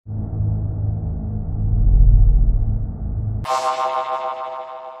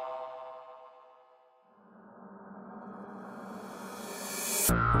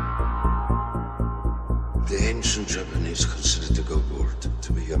The ancient Japanese considered the Go board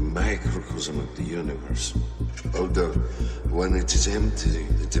to be a microcosm of the universe. Although, when it is empty,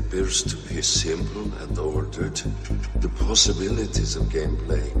 it appears to be simple and ordered. The possibilities of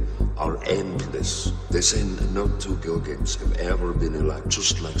gameplay are endless. They say no two Go games have ever been alike,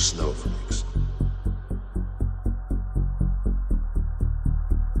 just like snowflakes.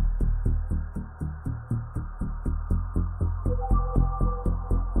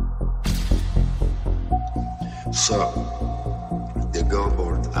 So, the Go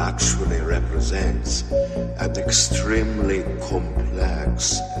board actually represents an extremely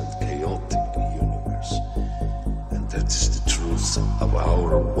complex and chaotic universe. And that is the truth of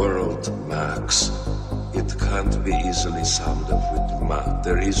our world, Max. It can't be easily summed up with math.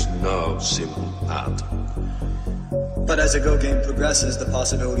 There is no simple pattern. But as a Go game progresses, the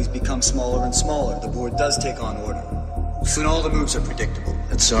possibilities become smaller and smaller. The board does take on order. Soon all the moves are predictable.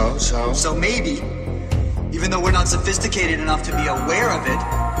 And so maybe, even though we're not sophisticated enough to be aware of it,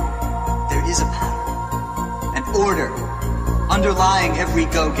 there is a pattern, an order, underlying every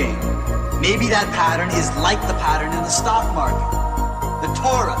Go game. Maybe that pattern is like the pattern in the stock market, the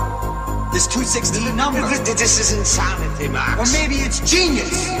Torah, this 216 number. This is insanity, Max. Or maybe it's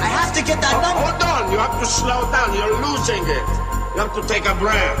genius. I have to get that number. Hold on, you have to slow down. You're losing it. You have to take a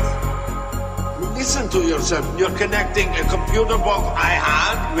breath. Listen to yourself. You're connecting a computer book I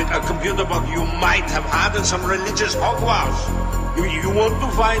had with a computer book you might have had and some religious hogwash. You want to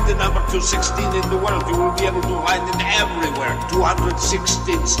find the number 216 in the world, you will be able to find it everywhere.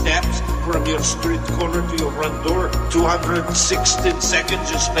 216 steps from your street corner to your front door. 216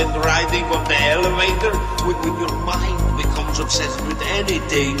 seconds you spend riding on the elevator. When your mind becomes obsessed with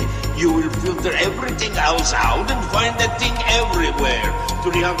anything, you will filter everything else out and find that thing everywhere.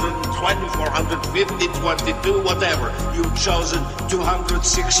 320, 450, 22, whatever. You've chosen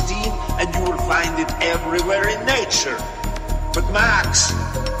 216 and you will find it everywhere in nature. But Max,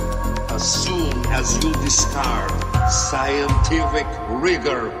 as soon as you discard scientific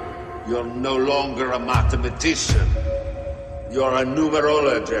rigor, you're no longer a mathematician. You're a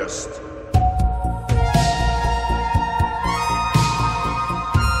numerologist.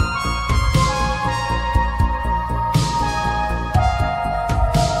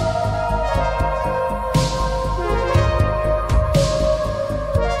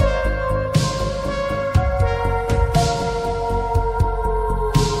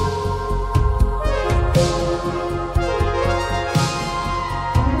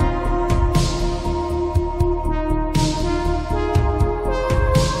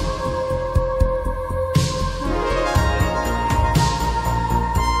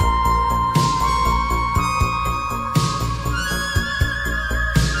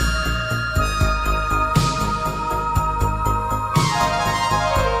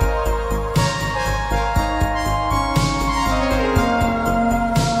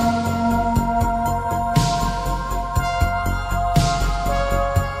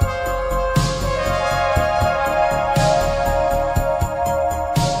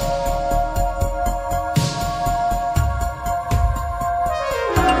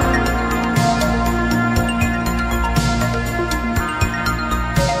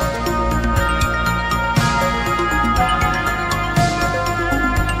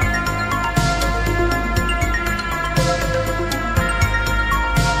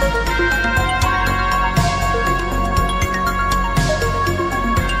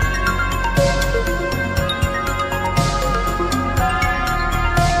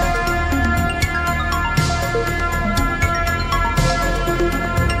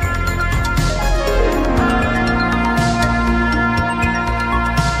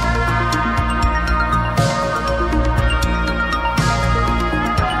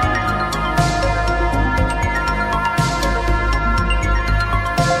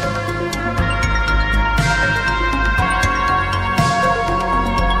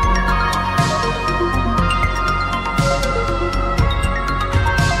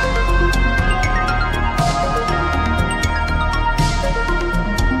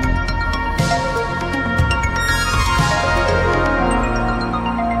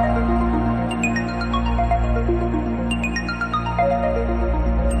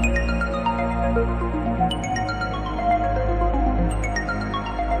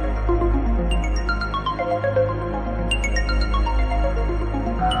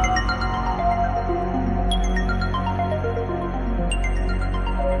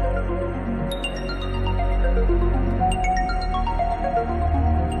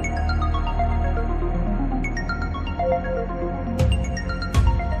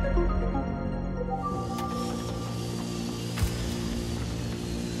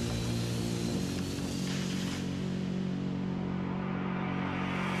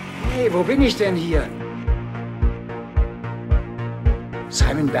 Hey, wo bin ich denn hier?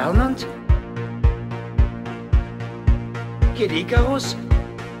 Simon Belmont? Kid Icarus?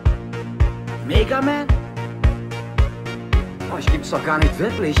 Mega Man? Euch gibt's doch gar nicht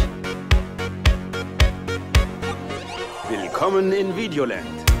wirklich. Willkommen in Videoland.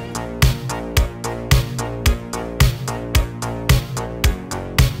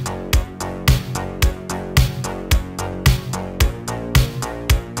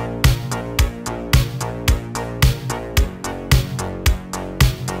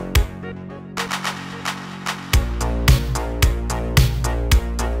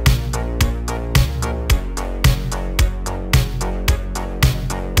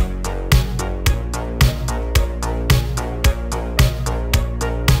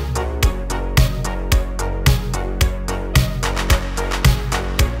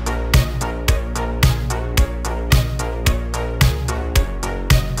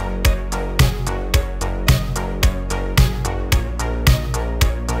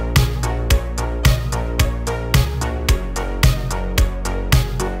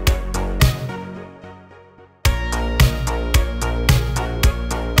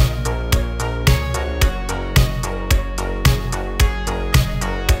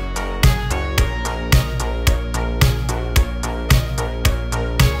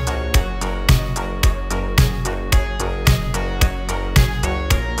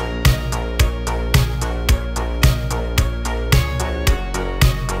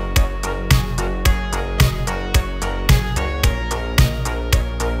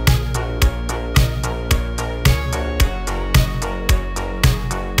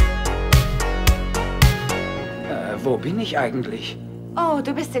 Wo bin ich eigentlich? Oh,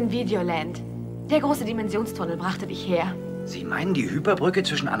 du bist in Videoland. Der große Dimensionstunnel brachte dich her. Sie meinen die Hyperbrücke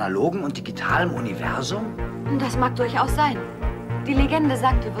zwischen analogem und digitalem Universum? Das mag durchaus sein. Die Legende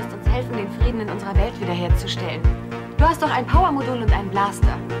sagt, du wirst uns helfen, den Frieden in unserer Welt wiederherzustellen. Du hast doch ein Powermodul und einen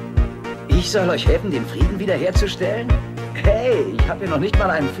Blaster. Ich soll euch helfen, den Frieden wiederherzustellen? Hey, ich habe hier noch nicht mal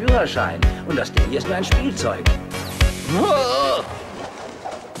einen Führerschein. Und das Ding hier ist nur ein Spielzeug. Wow!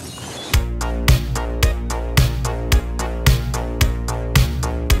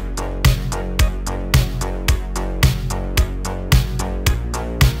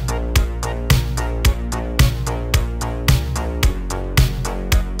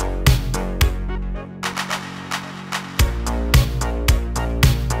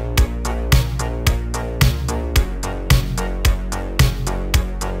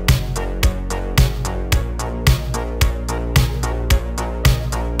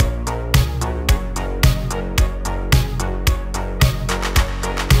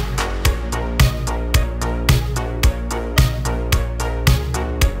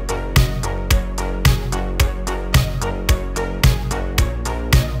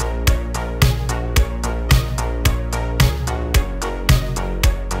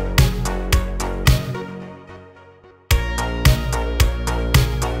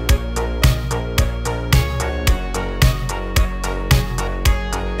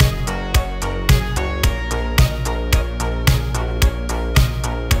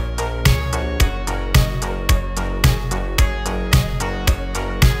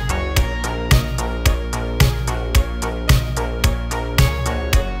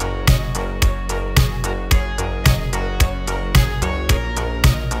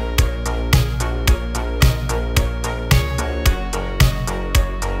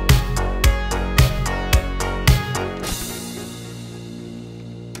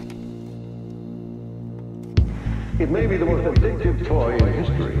 It may be the most addictive toy in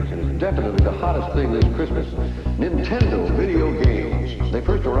history, and it's definitely the hottest thing this Christmas. Nintendo video games. They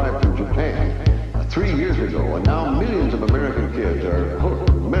first arrived from Japan 3 years ago, and now millions of American kids are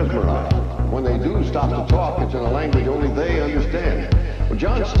hooked, mesmerized. When they do stop to talk, it's in a language only they understand. Well,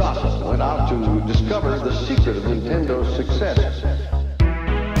 John Stossel went out to discover the secret of Nintendo's success.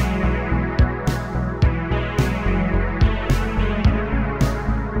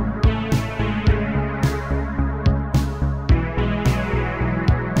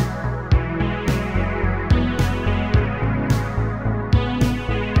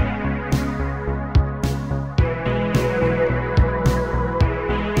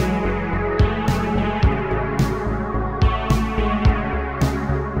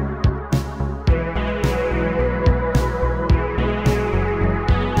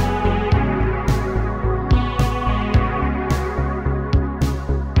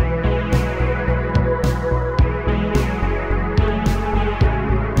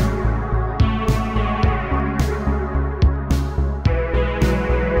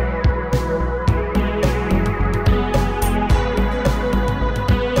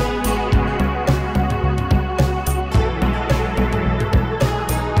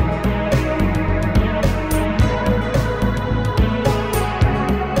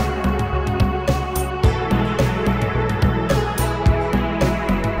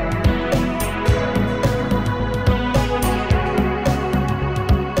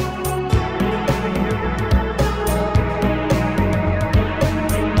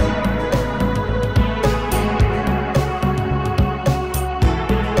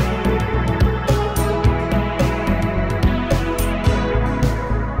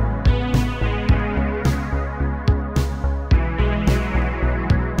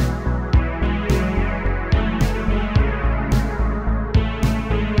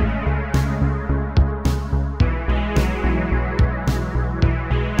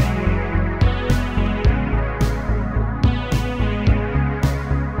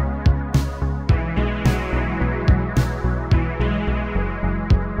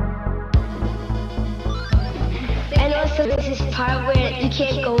 also there's this part where you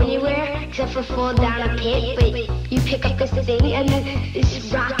can't go anywhere except for fall down a pit, but you pick up this thing and then this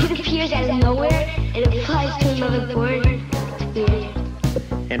rocket appears out of nowhere and it flies to another board. It's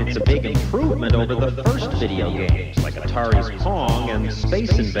weird. And it's a big improvement over the first video games, like Atari's Pong and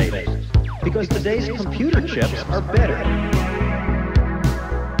Space Invaders, because today's computer chips are better.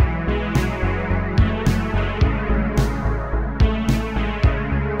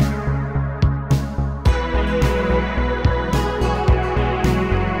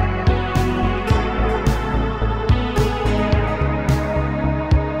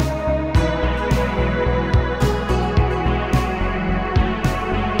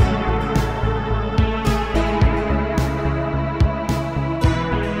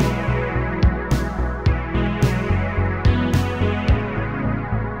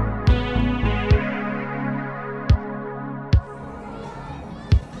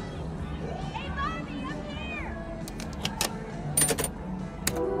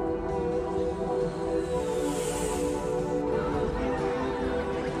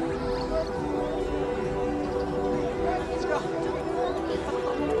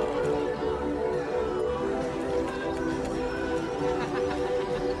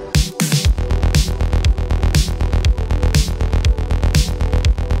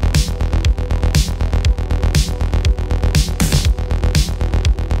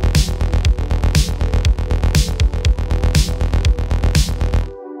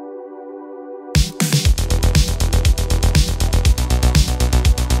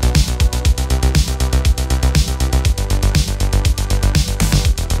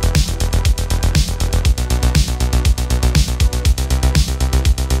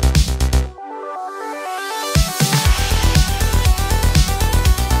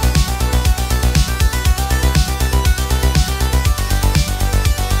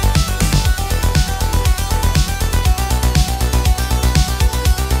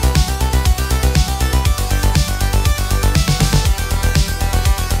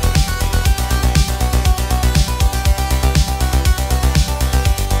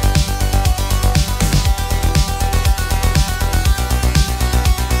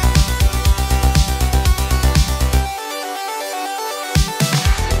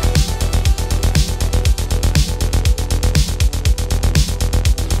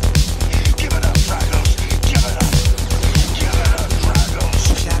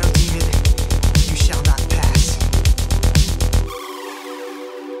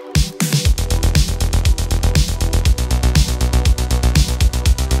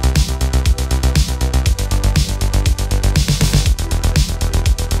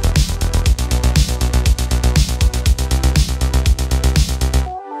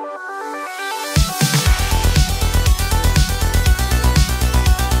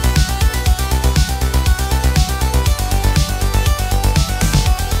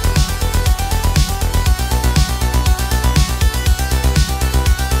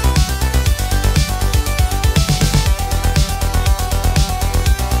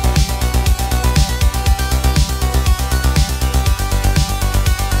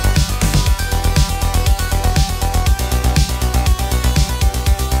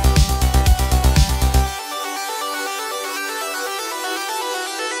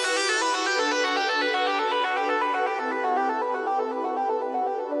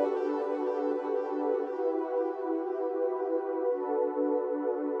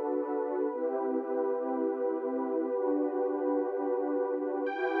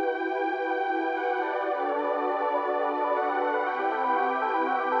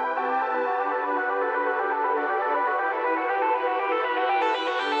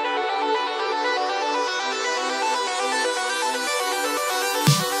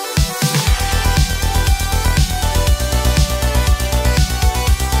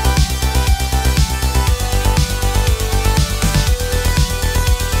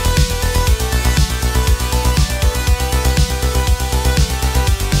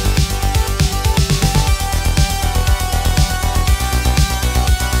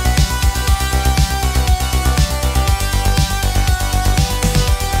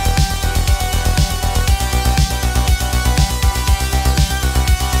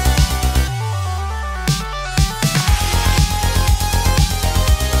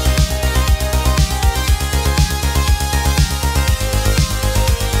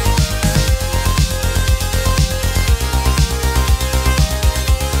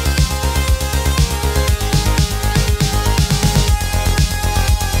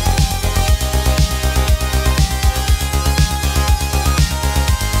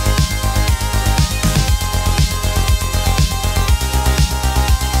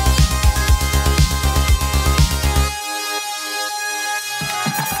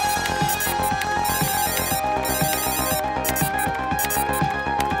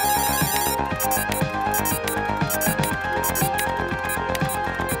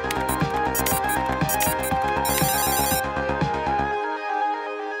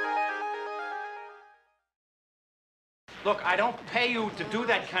 I don't pay you to do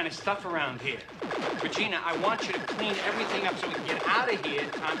that kind of stuff around here. Regina, I want you to clean everything up so we can get out of here in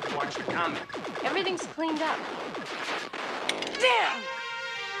time to watch the comic. Everything's cleaned up. Damn!